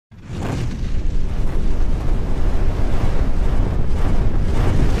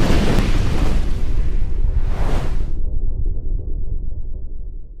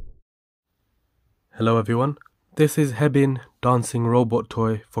Hello everyone, this is Hebin dancing robot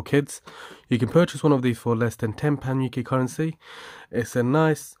toy for kids. You can purchase one of these for less than £10 UK currency. It's a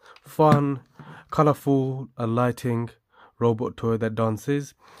nice, fun, colourful lighting robot toy that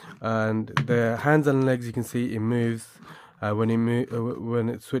dances, and the hands and legs, you can see it moves when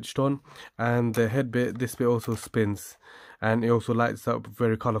it's switched on, and the head bit, this bit also spins, and it also lights up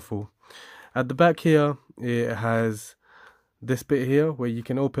very colourful. At the back here, it has this bit here where you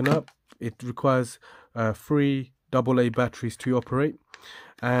can open up. It requires 3 AA batteries to operate,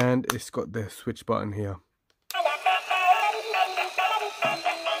 and it's got the switch button here.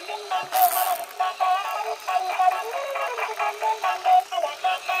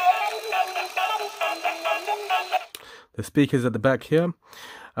 The speakers at the back here.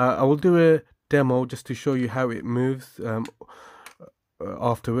 I will do a demo just to show you how it moves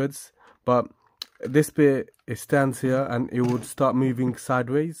afterwards, but this bit, it stands here and it would start moving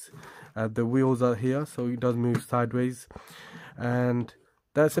sideways. The wheels are here, so it does move sideways, and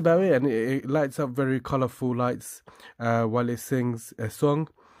that's about it. And it lights up very colourful lights while it sings a song.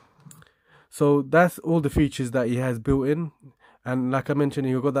 So that's all the features that he has built in. And like I mentioned,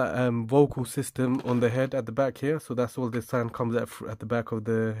 you've got that vocal system on the head at the back here, so that's all the sound comes at the back of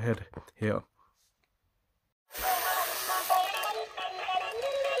the head here.